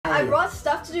I brought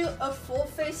stuff to do a full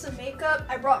face of makeup.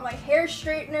 I brought my hair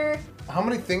straightener. How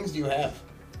many things do you have?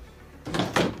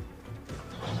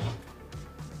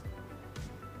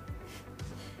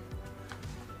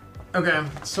 Okay,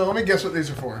 so let me guess what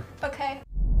these are for. Okay.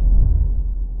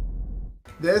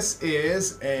 This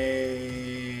is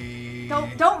a...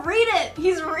 Don't read it!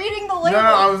 He's reading the label!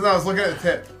 No, I was looking at the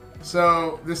tip.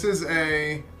 So, this is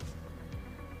a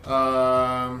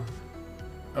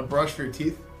brush for your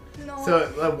teeth. No. So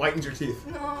it whitens your teeth.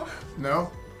 No. No?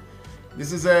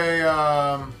 This is a,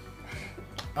 oh,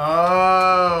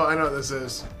 I know what this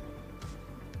is.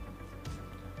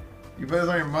 You put this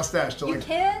on your mustache to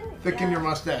thicken your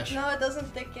mustache. No, it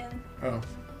doesn't thicken. Oh.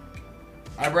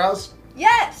 Eyebrows?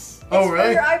 Yes! Oh, it's really?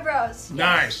 for your eyebrows.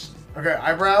 Nice. Yes. Okay,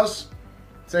 eyebrows.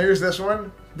 So here's this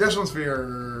one. This one's for your...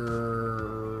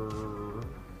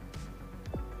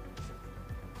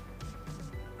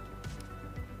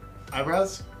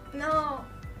 eyebrows? No,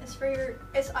 it's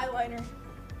eyeliner.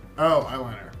 Oh,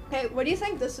 eyeliner. Okay, what do you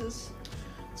think this is?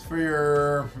 It's for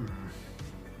your...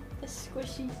 It's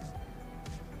squishy.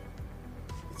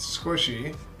 It's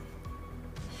squishy.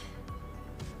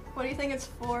 What do you think it's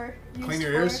for? Clean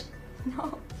your ears?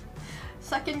 No.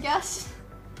 Second guess?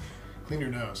 Clean your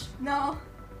nose. No.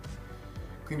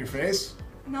 Clean your face?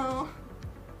 No.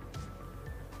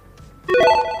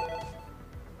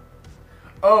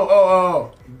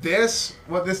 Oh.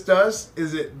 What this does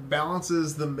is it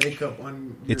balances the makeup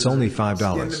on your It's only $5.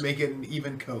 skin to make it an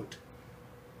even coat.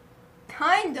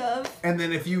 Kind of. And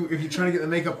then if you're trying to get the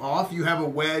makeup off, you have a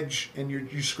wedge and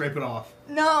you scrape it off.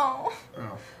 No.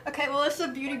 Oh. Okay, well it's a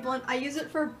beauty blend. I use it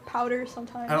for powder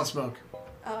sometimes. I don't smoke.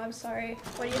 Oh, I'm sorry.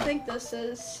 What do you think this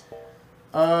is?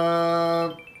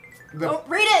 Don't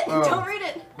read it! Oh. Don't read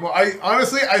it! Well, I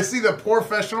see the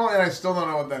professional and I still don't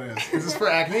know what that is. Is this for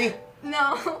acne?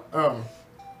 No. Oh.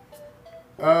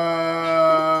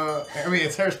 I mean,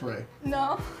 it's hairspray.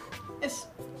 No. It's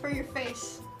for your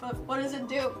face. But what does it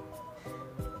do?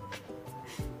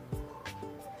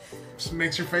 Just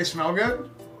makes your face smell good?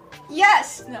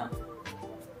 Yes! No.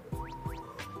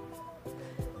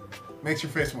 Makes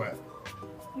your face wet.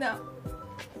 No.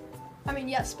 I mean,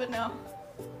 yes, but no.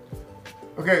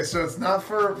 Okay, so it's not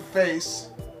for face.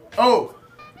 Oh!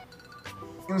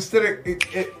 Instead,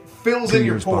 it fills in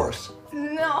your pores.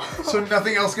 No. So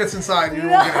nothing else gets inside. You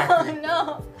don't get acne.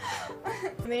 No.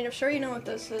 I mean, I'm sure you know what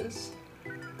this is.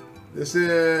 This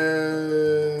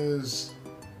is...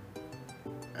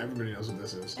 Everybody knows what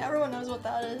this is. Everyone knows what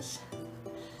that is.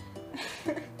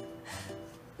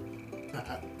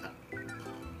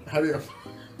 How do you...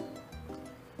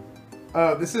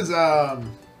 this is,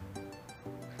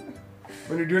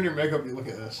 when you're doing your makeup, you look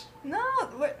at this. No,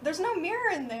 there's no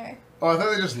mirror in there. Oh, I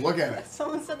thought they just look at it.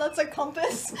 Someone said that's a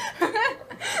compass.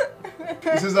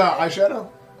 This is eyeshadow?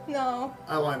 No.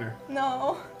 Eyeliner.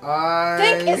 No.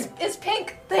 Think! It's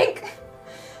pink! Think!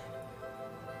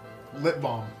 Lip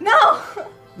balm. No!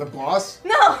 Lip gloss?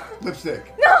 No!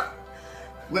 Lipstick? No!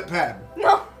 Lip pad?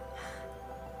 No!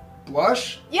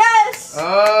 Blush? Yes!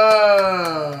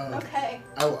 Oh! Okay.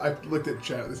 I looked at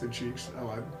chat, they said cheeks. I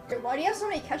lied. Why do you have so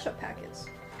many ketchup packets?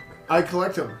 I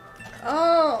collect them.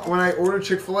 Oh. When I order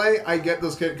Chick-fil-A, I get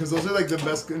those because those are like the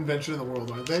best invention in the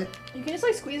world, aren't they? You can just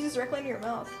like squeeze these directly into your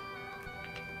mouth.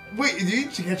 Wait, do you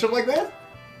eat ketchup like that?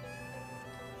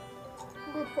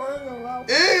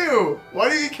 Ew! Why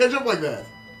do you eat ketchup like that?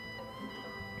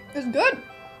 It's good.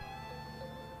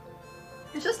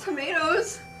 It's just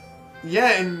tomatoes.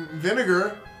 Yeah, and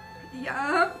vinegar.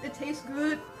 Yeah, it tastes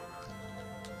good.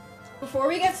 Before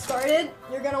we get started,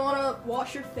 you're gonna want to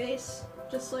wash your face.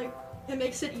 Just like, it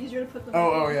makes it easier to put the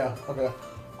Oh, yeah, okay.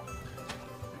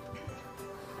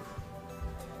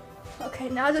 Okay,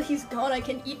 now that he's gone, I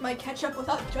can eat my ketchup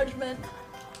without judgment.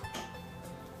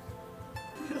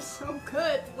 It's so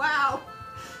good. Wow.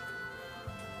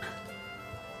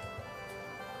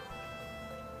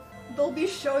 They'll be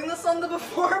showing this on the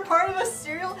before part of a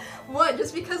cereal? What,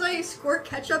 just because I squirt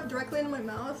ketchup directly into my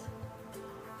mouth?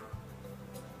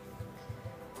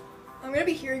 I'm gonna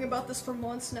be hearing about this for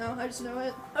months now, I just know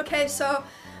it. Okay, so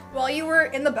while you were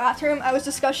in the bathroom, I was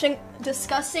discussing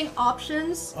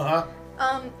options. Uh-huh.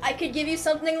 I could give you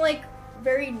something like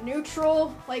very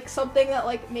neutral, like something that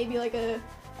like maybe like a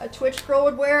Twitch girl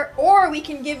would wear, or we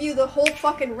can give you the whole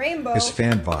fucking rainbow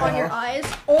Esfand vibe. on your eyes,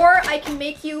 or I can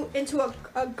make you into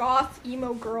a goth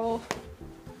emo girl.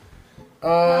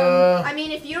 I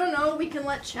mean, if you don't know, we can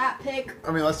let chat pick.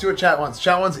 I mean, let's do what chat wants.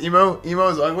 Chat wants emo. Emo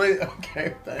is ugly.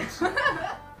 Okay, thanks.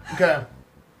 Okay.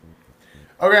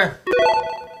 Okay.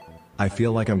 I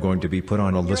feel like I'm going to be put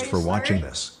on a list for watching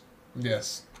this.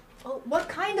 Yes. Well, what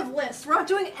kind of list? We're not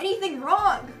doing anything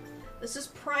wrong. This is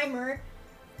primer.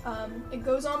 It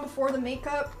goes on before the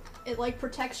makeup. It like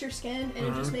protects your skin and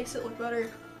it just makes it look better.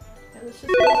 And this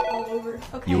just goes all over.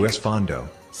 Okay. Esfando.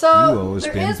 So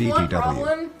there is one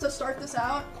problem to start this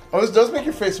out. Oh, this does make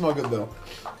your face smell good though.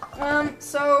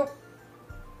 So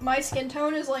my skin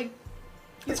tone is like.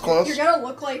 It's close. You're gonna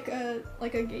look like a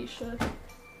geisha,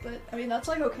 but I mean that's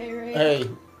like okay, right? Hey,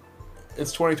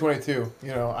 it's 2022. You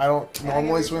know, I don't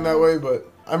normally swing that way,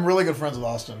 but I'm really good friends with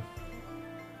Austin.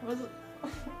 Was it?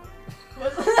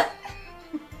 Was it?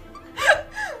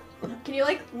 Can you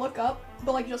like look up,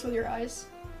 but like just with your eyes?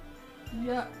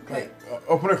 Yeah. Okay.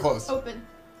 Open or close? Open.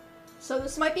 So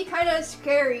this might be kind of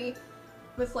scary,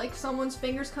 with like someone's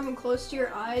fingers coming close to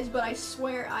your eyes, but I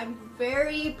swear I'm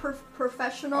very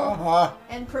professional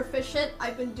and proficient.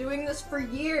 I've been doing this for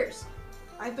years.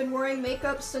 I've been wearing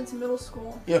makeup since middle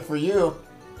school. Yeah, for you.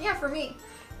 Yeah, for me.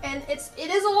 And it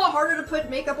is a lot harder to put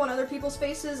makeup on other people's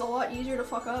faces, a lot easier to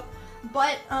fuck up.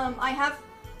 But I have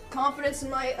confidence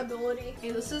in my ability. Okay,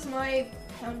 this is my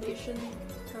foundation.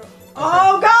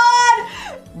 Oh God!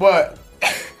 What?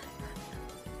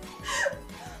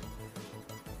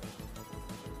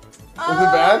 Was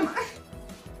it bad?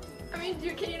 I mean,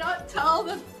 dude, can you not tell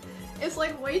that it's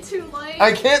like way too light?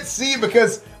 I can't see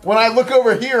because when I look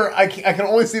over here, I can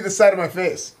only see the side of my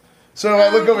face. So if I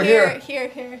look over here.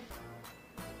 Here.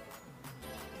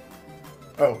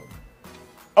 Oh.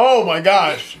 Oh my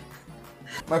gosh.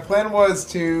 My plan was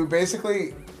to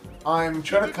basically, I'm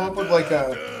trying to come up with like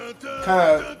a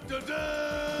kind of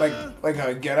like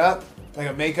a get up, like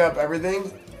a makeup,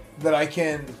 everything that I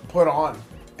can put on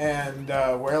and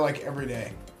wear like every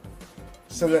day.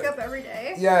 So makeup every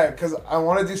day? Yeah, because I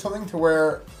want to do something to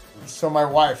where, so my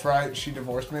wife, right? She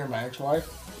divorced me, or my ex-wife.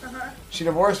 She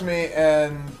divorced me,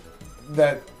 and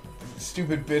that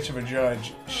stupid bitch of a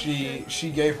judge,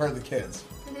 she gave her the kids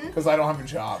because I don't have a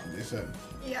job. They said.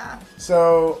 Yeah.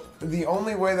 So the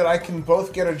only way that I can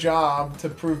both get a job to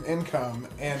prove income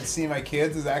and see my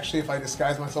kids is actually if I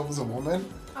disguise myself as a woman.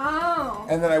 Oh.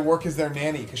 And then I work as their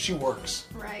nanny because she works.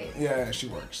 Right. Yeah, she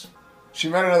works. She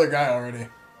met another guy already.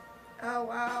 Oh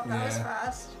wow, that was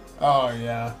fast. Oh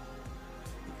yeah.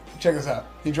 Check this out.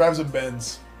 He drives a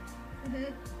Benz.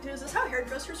 Dude, is this how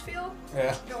hairdressers feel?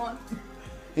 Yeah. Go on.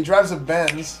 He drives a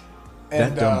Benz,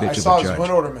 and I saw his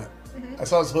hood ornament. I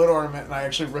saw his hood ornament, and I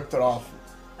actually ripped it off.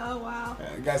 Oh wow.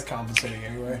 Yeah, the guy's compensating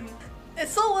anyway.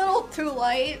 It's a little too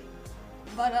light,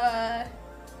 but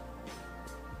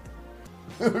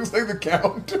It looks like the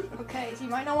Count. Okay, so you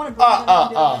might not want to breathe when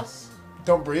I'm doing this.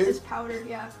 Don't breathe? It's powdered,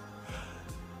 yeah.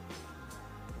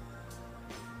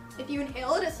 If you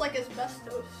inhale it, it's like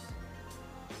asbestos.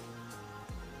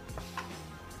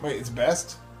 Wait, it's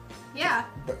best? Yeah.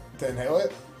 To inhale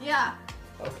it? Yeah.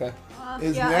 Okay.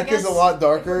 His neck is a lot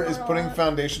darker. Is putting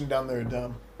foundation down there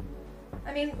dumb?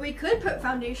 I mean, we could put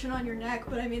foundation on your neck,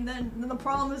 but I mean, then the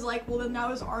problem is like, well, then now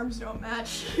his arms don't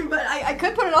match. But I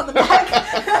could put it on the neck.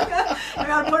 I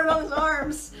gotta put it on his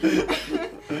arms. And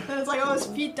it's like, oh, his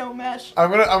feet don't match. I'm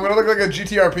gonna look like a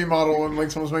GTRP model when like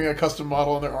someone's making a custom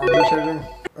model and their arms are changing.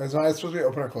 Is my supposed to be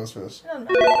open or closed for this?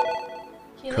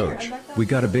 Coach, we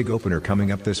got a big opener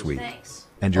coming up this week. Thanks.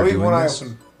 And you're doing this?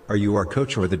 Are you our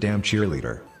coach or the damn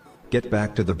cheerleader? Get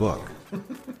back to the book.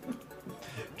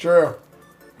 True.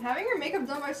 Having your makeup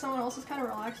done by someone else is kind of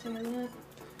relaxing, isn't it?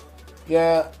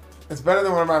 Yeah, it's better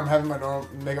than whenever I'm having my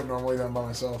makeup normally done by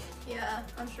myself. Yeah,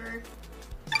 I'm sure.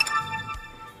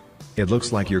 It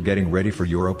looks like you're getting ready for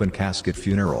your open casket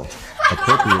funeral.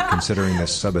 Appropriate considering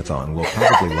this subathon will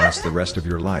probably last the rest of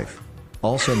your life.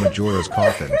 Also Majora's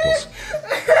coffin plus.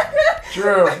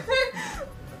 True.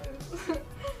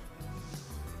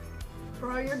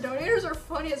 Bro, your donators are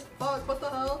funny as fuck. What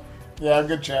the hell? Yeah, I'm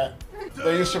good chat.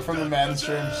 They're used to it from the Madden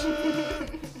streams.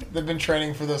 They've been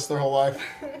training for this their whole life.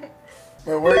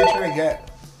 Wait, where are you trying to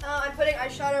get? I'm putting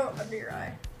eyeshadow under your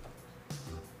eye.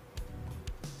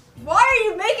 Why are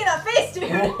you making that face,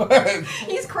 dude? What?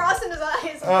 He's crossing his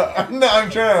eyes. No, I'm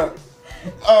trying to.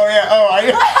 Oh yeah. Oh,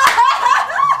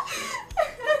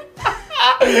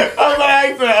 I'm by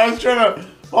accident. I was trying to.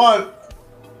 Hold on.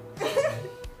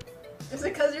 Is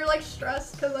it because you're like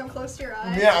stressed because I'm close to your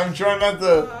eye? Yeah, I'm trying not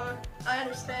to. I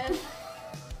understand.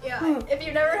 Yeah, if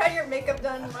you've never had your makeup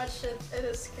done much, it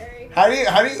is scary. How do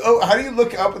you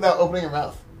look up without opening your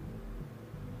mouth?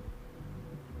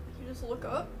 You just look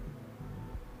up?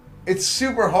 It's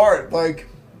super hard. Like.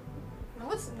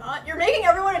 No, it's not. You're making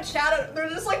everyone in chat. They're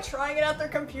just like trying it at their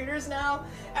computers now.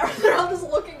 They're all just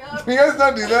looking up. Can you guys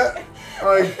not do that?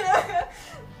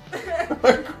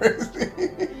 Like crazy.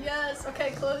 Yes.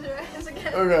 Okay, close your eyes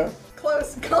again. Okay.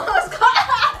 Close.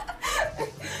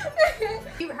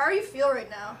 How do you feel right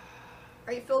now?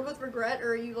 Are you filled with regret, or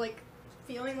are you like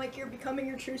feeling like you're becoming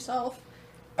your true self?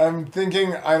 I'm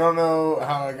thinking, I don't know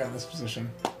how I got in this position.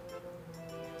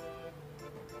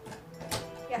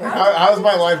 Yeah, Like, how's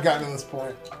my life gotten to this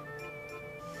point?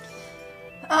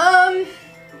 I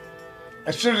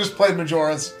should have just played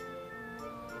Majora's.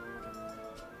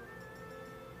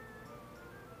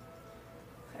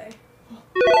 Okay.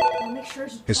 I'll make sure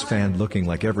it's Esfand looking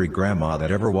like every grandma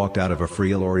that ever walked out of a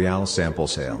free L'Oreal sample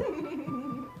sale.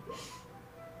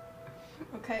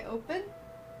 Okay, open.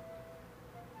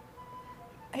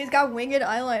 He's got winged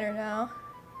eyeliner now.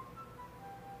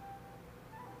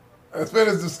 Esfand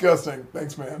is disgusting.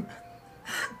 Thanks, man.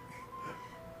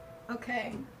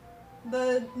 Okay.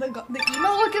 The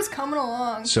emo look is coming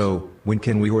along. So, when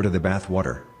can we order the bath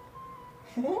water?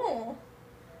 Oh.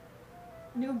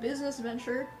 New business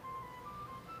venture.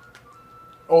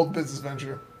 Old business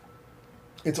venture.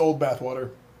 It's old bathwater.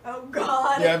 Oh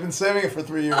god. Yeah, I've been saving it for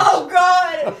 3 years. Oh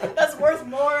god! That's worth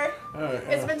more. Alright,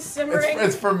 It's been simmering.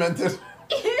 It's fermented.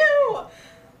 Ew!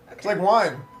 It's like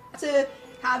wine. To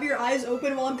have your eyes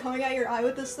open while I'm coming at your eye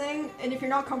with this thing, and if you're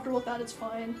not comfortable with that, it's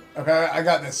fine. Okay, I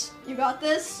got this. You got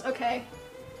this? Okay.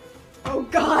 Oh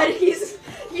god, he's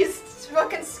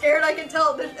fucking scared, I can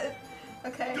tell.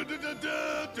 Okay. Oh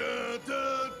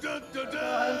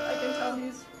god, I can tell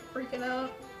he's freaking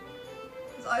out.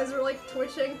 His eyes are like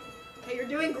twitching. Okay, you're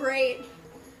doing great.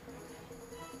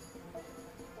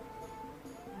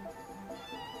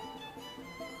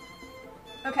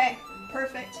 Okay,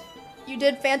 perfect. You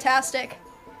did fantastic.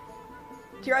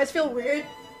 Do your eyes feel weird?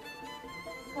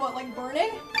 What, like burning?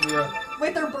 Yeah.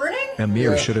 Wait, they're burning?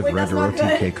 Emiru should have Wait, read that's her not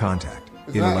good. OTK contact.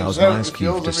 It's It not- allows it's not- Nice it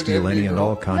Cube feels to every steal day, any and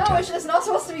all No, content. it's not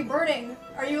supposed to be burning.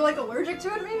 Are you like allergic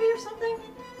to it maybe or something?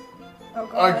 Oh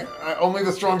god. Only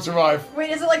the strong survive.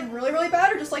 Wait, is it like really, really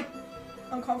bad or just like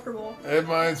uncomfortable?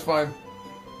 It's fine.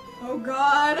 Oh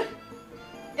god.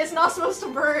 It's not supposed to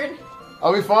burn.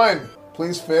 I'll be fine.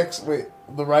 Please fix, the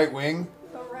right wing.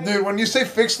 Alright. Dude, when you say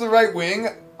fix the right wing,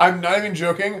 I'm not even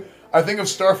joking. I think of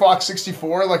Star Fox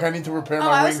 64, like I need to repair Oh, my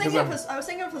I wing was because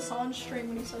thinking of Hassan's stream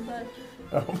when he said that.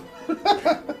 Oh.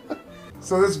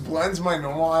 So this blends my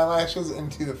normal eyelashes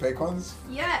into the fake ones?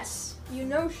 Yes. You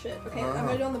know shit. Okay, I'm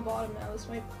gonna do on the bottom now. This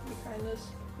might be kind of this.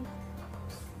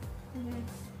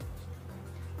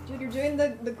 Dude, you're doing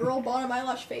the girl bottom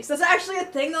eyelash face. That's actually a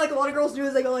thing that like a lot of girls do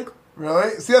is they go like.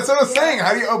 Really? See, that's what I was saying.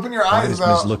 How do you open your Why eyes does Miz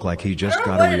out? look like he I just don't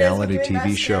know got what a it is, reality but doing TV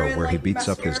show mascara and, where he like, beats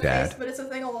up his mascara dad? face, but it's a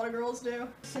thing a lot of girls do.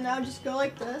 So now just go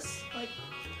like this, like.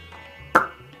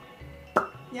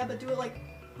 Yeah, but do it like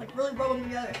really rub them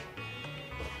together.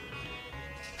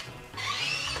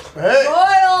 Hey!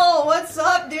 Royal, what's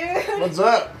up, dude? What's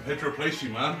up? Here to replace you,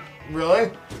 man. Really?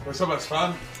 What's up,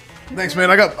 Esfand? Thanks, man.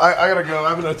 I gotta go. I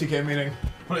have an OTK meeting.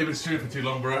 Probably been streaming for too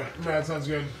long, bro. Man, that sounds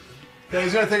good. Yeah,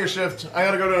 he's gonna take a shift. I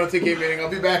gotta go to an OTK meeting. I'll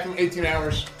be back in 18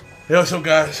 hours. Hey, what's up,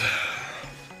 guys?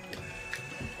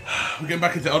 We're getting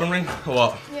back into Elden Ring, or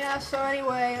what? Yeah. So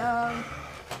anyway,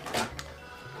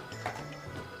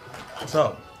 What's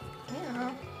up? you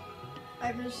know,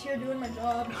 I'm just here doing my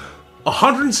job.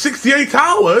 168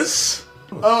 hours?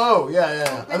 Oh,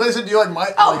 yeah. I thought you said do you like my...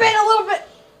 Open like, a little bit.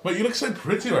 Wait, you look so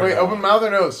pretty right wait, now. open mouth or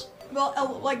nose?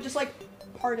 Well, like just like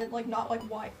parted, like not like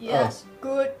wide. Yes.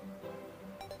 Good.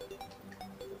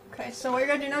 Okay. So what you're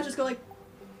gonna do now is just go like.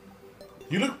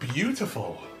 You look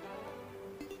beautiful.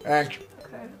 Thanks.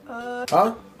 Okay. Huh?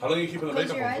 How long are you keeping the Close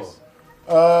makeup your on eyes.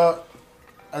 for?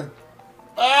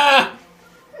 Ah!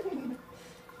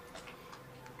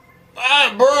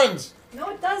 Ah, it burns! No,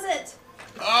 it doesn't.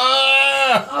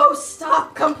 Ah! Oh,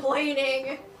 stop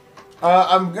complaining.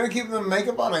 I'm gonna keep the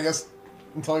makeup on, I guess,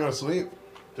 until I go to sleep.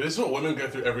 This is what women go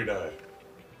through every day.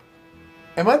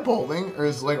 Am I balding, or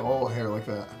is like all hair like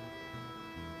that?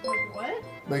 Like what?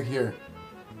 Like here.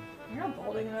 You're not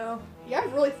balding though. You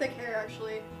have really thick hair,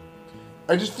 actually.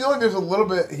 I just feel like there's a little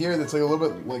bit here that's like a little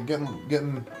bit like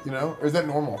getting, you know? Or is that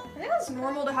normal? I think it's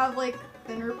normal to have like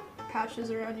thinner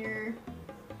patches around your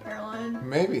hairline.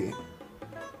 Maybe.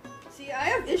 See, I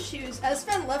have issues.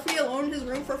 Esfand left me alone in his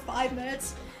room for 5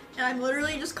 minutes, and I'm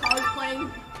literally just cosplaying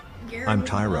Garrett. I'm with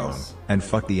Tyrone, gloves. and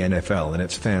fuck the NFL and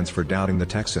its fans for doubting the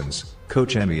Texans.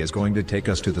 Coach Emmy is going to take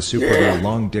us to the Super Bowl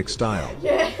long dick style.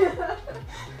 Yeah.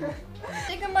 I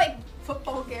think I'm like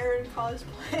football Garrett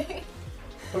cosplay.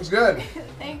 Looks good.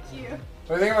 Thank you. What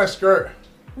do you think of my skirt?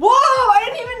 Whoa! I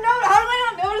didn't even know. How did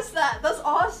I not notice that? That's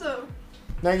awesome.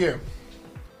 Thank you.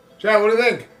 Chad, what do you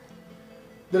think?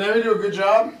 Did Emmy do a good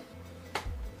job?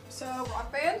 So,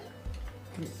 rock band?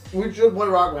 We should play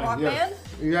Rock Band. Rock yeah. band?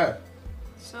 Yeah.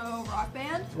 So, rock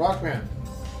band? Rock Band.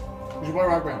 We should play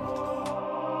Rock Band.